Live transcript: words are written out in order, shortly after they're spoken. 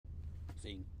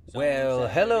Well,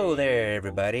 hello there,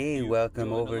 everybody.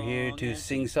 Welcome over here to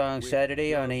Sing Song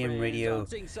Saturday on AM Radio.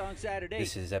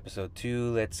 This is episode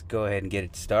 2. Let's go ahead and get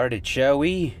it started, shall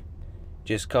we?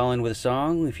 Just call in with a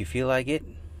song if you feel like it.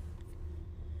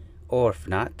 Or if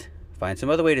not, find some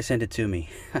other way to send it to me.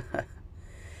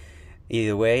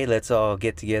 Either way, let's all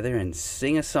get together and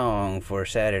sing a song for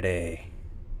Saturday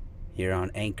here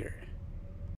on Anchor.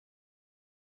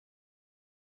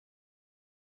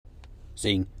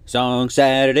 Sing Song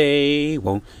Saturday,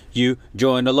 won't you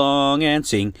join along and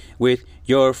sing with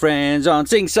your friends on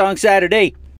Sing Song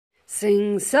Saturday?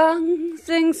 Sing song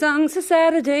so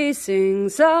Saturday, sing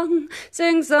song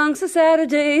so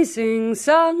Saturday, sing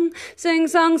song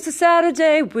so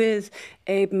Saturday with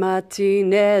Abe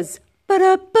Martinez.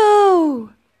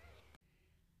 Ba-da-boo!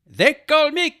 They call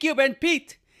me Cuban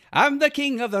Pete. I'm the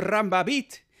king of the rumba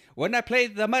beat. When I play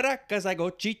the maracas, I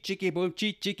go chee-chicky-boom,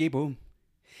 chee-chicky-boom.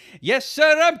 Yes,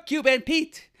 sir, I'm Cuban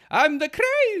Pete. I'm the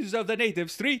craze of the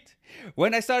native street.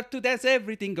 When I start to dance,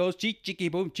 everything goes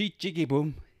chee-chicky-boom,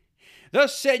 chee-chicky-boom. The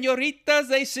senoritas,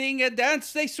 they sing and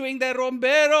dance, they swing their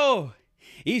rombero.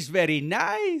 He's very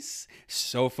nice,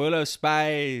 so full of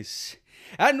spice.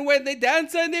 And when they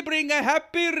dance and they bring a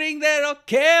happy ring, they're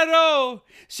rockero,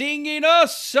 singing a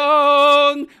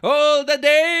song all the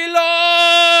day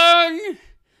long.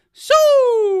 So,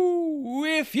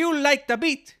 if you like the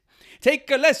beat,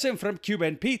 take a lesson from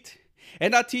Cuban Pete,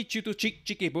 and I'll teach you to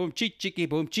chick-chicky-boom,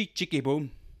 chick-chicky-boom,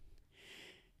 chick-chicky-boom.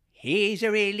 He's a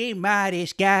really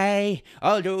modest guy,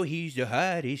 although he's the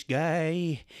hottest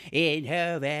guy in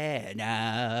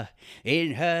Havana,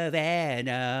 in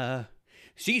Havana.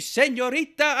 See,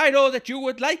 senorita, I know that you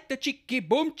would like the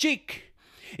chicky-boom chick.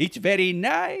 It's very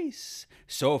nice,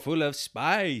 so full of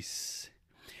spice.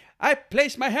 I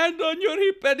place my hand on your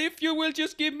hip, and if you will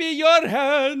just give me your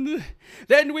hand,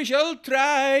 then we shall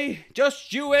try,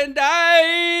 just you and I.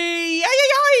 Ay, ay,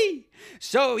 ay.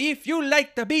 So if you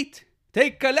like the beat,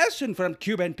 take a lesson from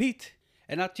Cuban Pete,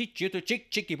 and I'll teach you to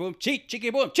chick-chicky-boom,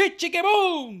 chick-chicky-boom,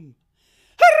 chick-chicky-boom.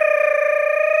 Ay,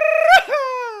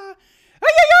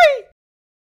 ay, ay.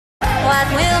 What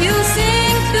will you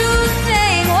sing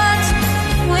today? What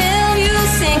will you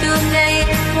sing today?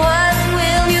 What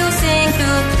will you sing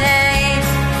today?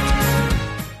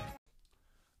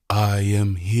 I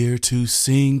am here to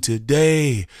sing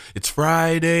today. It's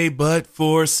Friday, but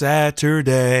for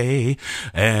Saturday.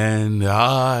 And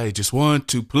I just want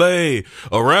to play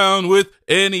around with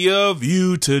any of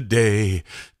you today.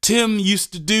 Tim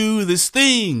used to do this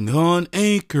thing on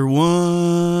Anchor One.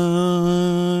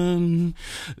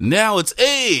 Now it's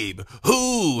Abe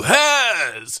who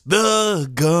has the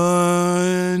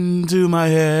gun to my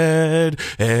head,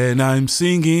 and I'm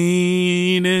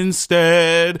singing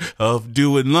instead of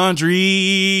doing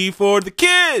laundry for the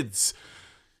kids.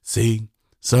 Sing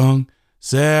song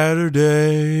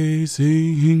Saturday,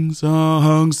 sing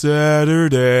song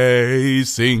Saturday,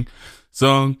 sing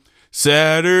song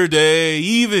Saturday,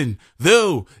 even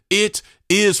though it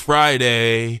is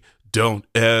Friday. Don't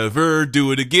ever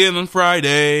do it again on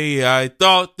Friday. I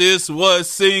thought this was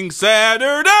Sing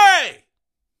Saturday.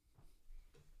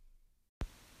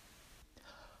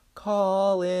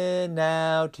 Call in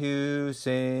now to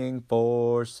sing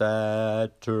for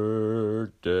Saturday.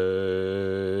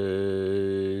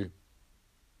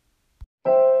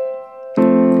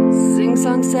 Sing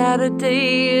song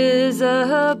Saturday is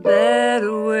a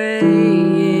better way.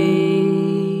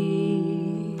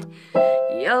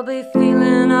 You'll be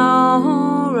feeling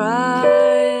alright.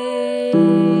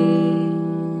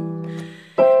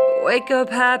 Wake up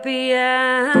happy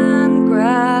and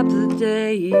grab the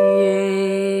day.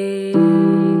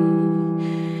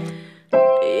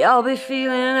 You'll be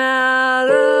feeling out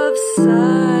of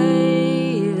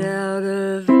sight, out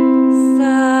of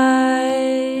sight.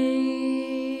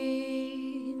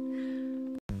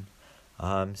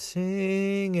 I'm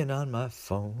singing on my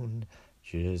phone,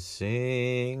 just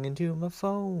singing to my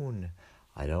phone.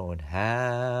 I don't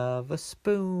have a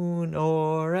spoon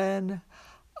or an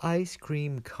ice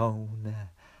cream cone.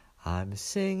 I'm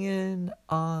singing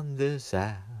on this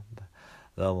app,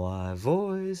 though my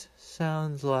voice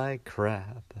sounds like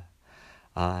crap.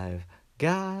 I've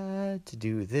got to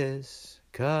do this,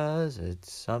 'cause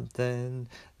it's something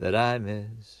that I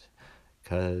miss.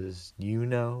 'Cause you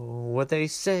know what they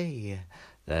say,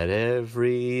 that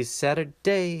every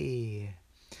Saturday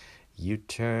you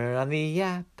turn on the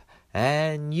app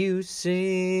and you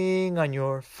sing on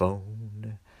your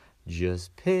phone.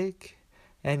 Just pick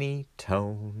any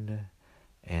tone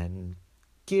and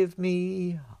give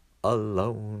me a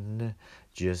loan.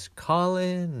 Just call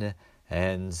in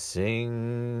and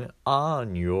sing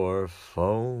on your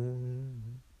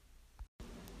phone.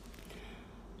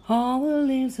 All the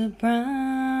leaves are brown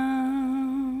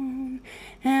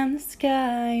and the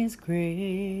sky is gray.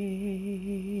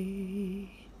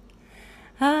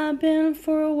 I've been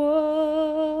for a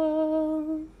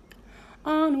walk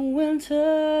on a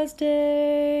winter's day.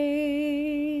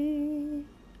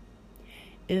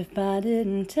 If I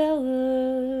didn't tell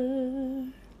her,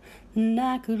 then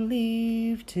I could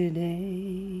leave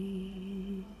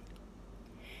today.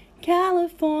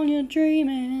 California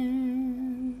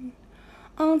dreaming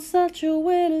on such a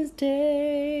winter's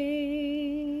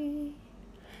day.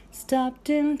 Stopped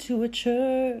into a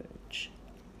church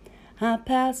I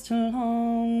passed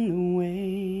along the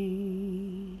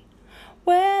way.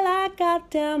 Well, I got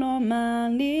down on my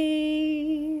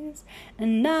knees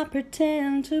and I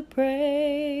pretend to pray.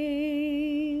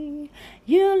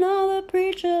 You know the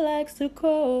preacher likes the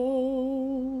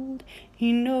cold.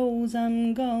 He knows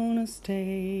I'm gonna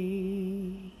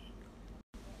stay.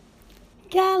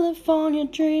 California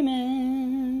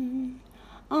dreaming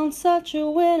on such a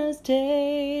winter's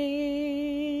day.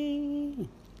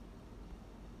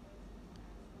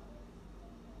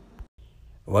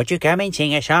 Won't you come and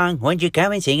sing a song? Won't you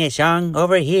come and sing a song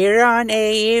over here on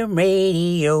AM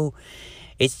radio?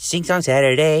 It's Sing Song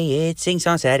Saturday, it's Sing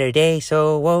Song Saturday,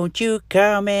 so won't you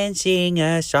come and sing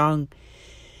a song?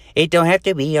 It don't have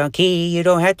to be on key, you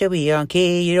don't have to be on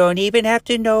key, you don't even have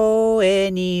to know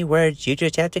any words, you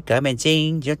just have to come and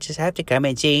sing, you just have to come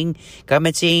and sing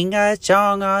a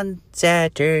song on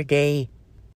Saturday.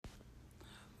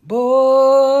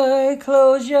 Boy,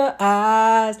 close your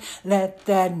eyes, let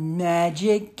that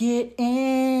magic get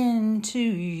into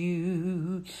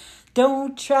you.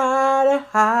 Don't try to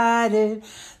hide it,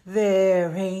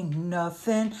 there ain't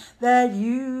nothing that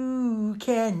you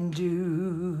can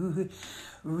do.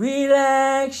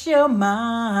 Relax your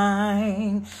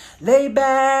mind, lay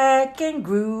back and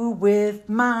groove with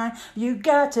mine. You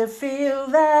got to feel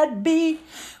that beat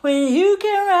when you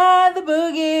can ride the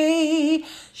boogie.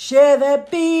 Share that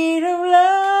beat of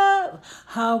love,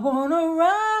 I wanna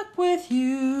rock with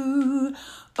you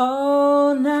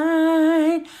all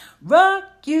night.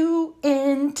 Rock you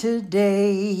in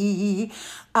today.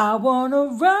 I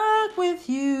wanna rock with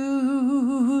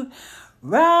you.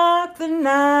 Rock the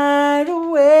night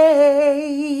away.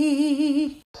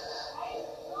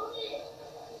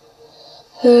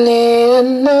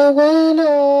 Laying up when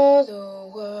all the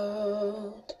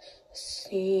world is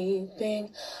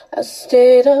sleeping, I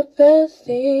stayed up and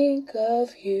think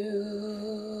of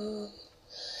you.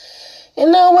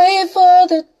 And I wait for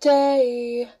the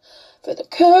day, for the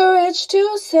courage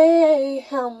to say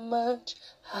how much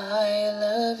I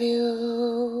love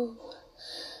you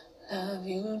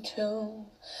too.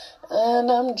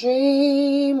 And I'm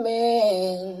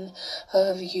dreaming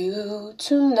of you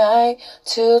tonight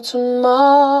till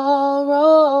tomorrow.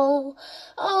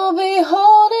 I'll be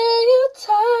holding you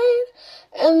tight,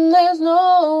 and there's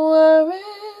nowhere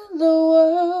in the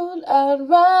world I'd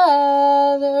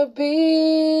rather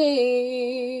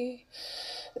be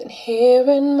than here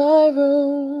in my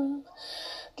room,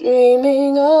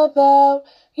 dreaming about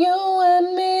you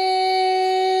and me.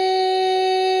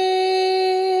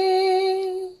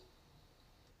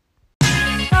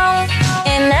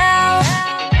 And now,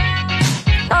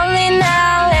 only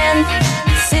now and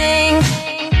sing.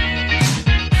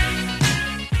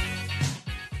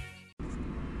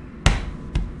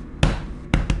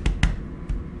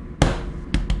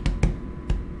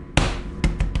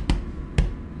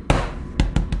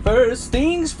 First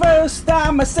things first,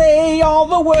 I'ma say all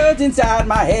the words inside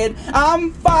my head.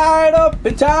 I'm fired up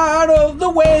and tired of the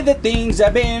way that things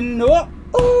have been. Oh,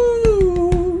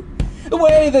 ooh, the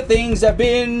way that things have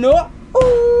been. Oh,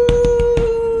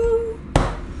 ooh.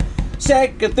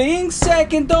 Second things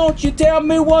second, don't you tell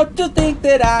me what to think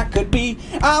that I could be.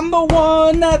 I'm the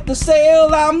one at the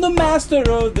sail, I'm the master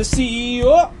of the sea.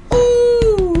 Oh,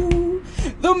 ooh,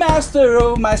 the master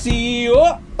of my sea.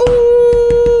 Oh, ooh.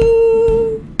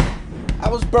 I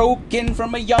was broken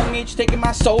from a young age, taking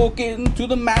my soak into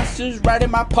the masses, writing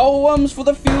my poems for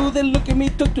the few that look at me,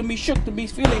 took to me, shook to me,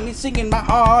 feeling me, singing my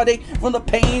heartache from the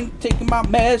pain, taking my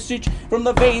message from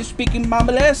the veins, speaking my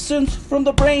lessons from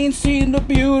the brain, seeing the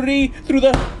beauty through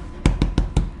the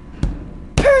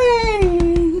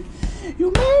pain.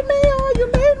 You made me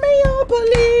a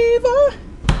believer,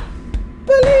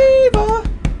 believer.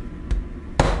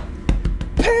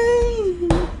 Pain.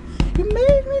 You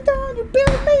made me down, you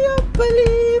built me up,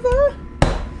 believer,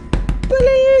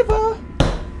 believer.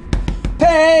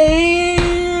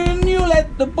 Pain, you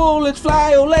let the bullets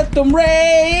fly, oh let them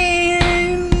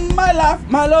rain. My life,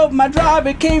 my love, my drive,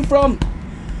 it came from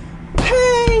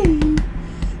pain.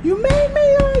 You made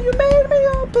me a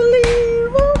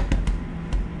believer,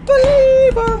 believer.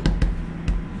 believer.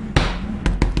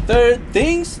 Third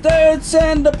things third,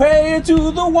 send a prayer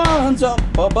to the ones up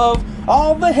above.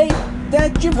 All the hate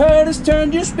that you've heard has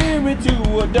turned your spirit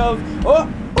to a dove. Oh,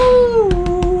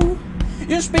 ooh,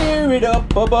 your spirit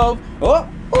up above. Oh,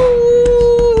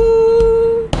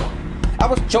 ooh. I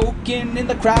was choking in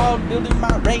the crowd, building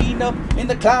my rain up in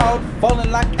the cloud,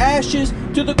 falling like ashes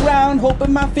to the ground,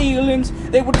 hoping my feelings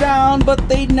they would drown, but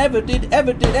they never did,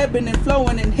 ebbing and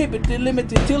flowing, inhibited,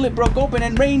 limited, till it broke open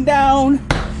and rained down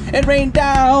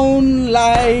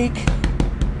like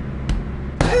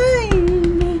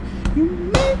pain. You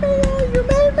made me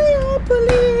a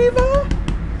believer.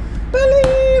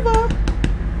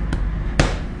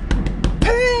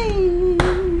 Pain,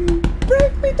 you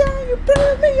break me down, you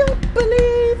build me up,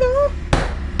 believer.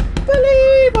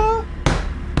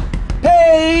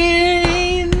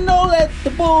 Pain, oh let the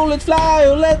bullets fly,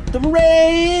 oh let them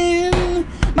rain.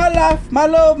 My life, my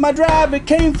love, my drive, it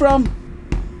came from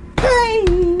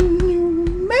pain.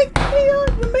 You made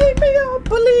me a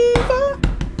believer.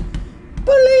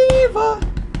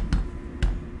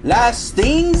 Last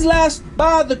things last,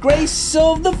 by the grace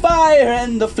of the fire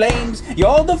and the flames.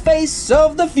 You're the face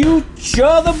of the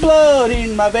future, the blood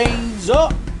in my veins.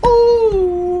 Oh,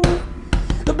 ooh,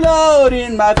 the blood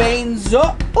in my veins.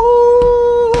 Oh,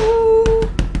 ooh.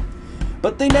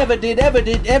 But they never did,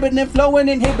 ebbing and flowing,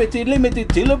 inhibited, limited,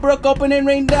 till it broke open and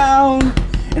rained down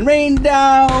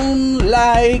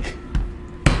like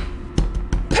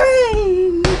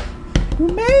pain. You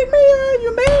made me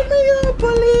a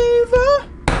believer.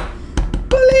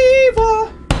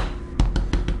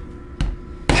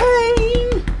 Pain,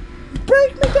 you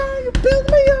break me down, you build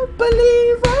me up,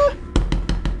 believer.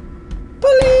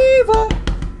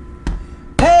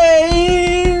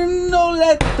 Pain, oh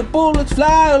let the bullets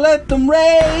fly, oh let them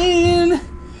rain.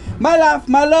 My life,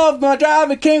 my love, my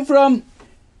drive, it came from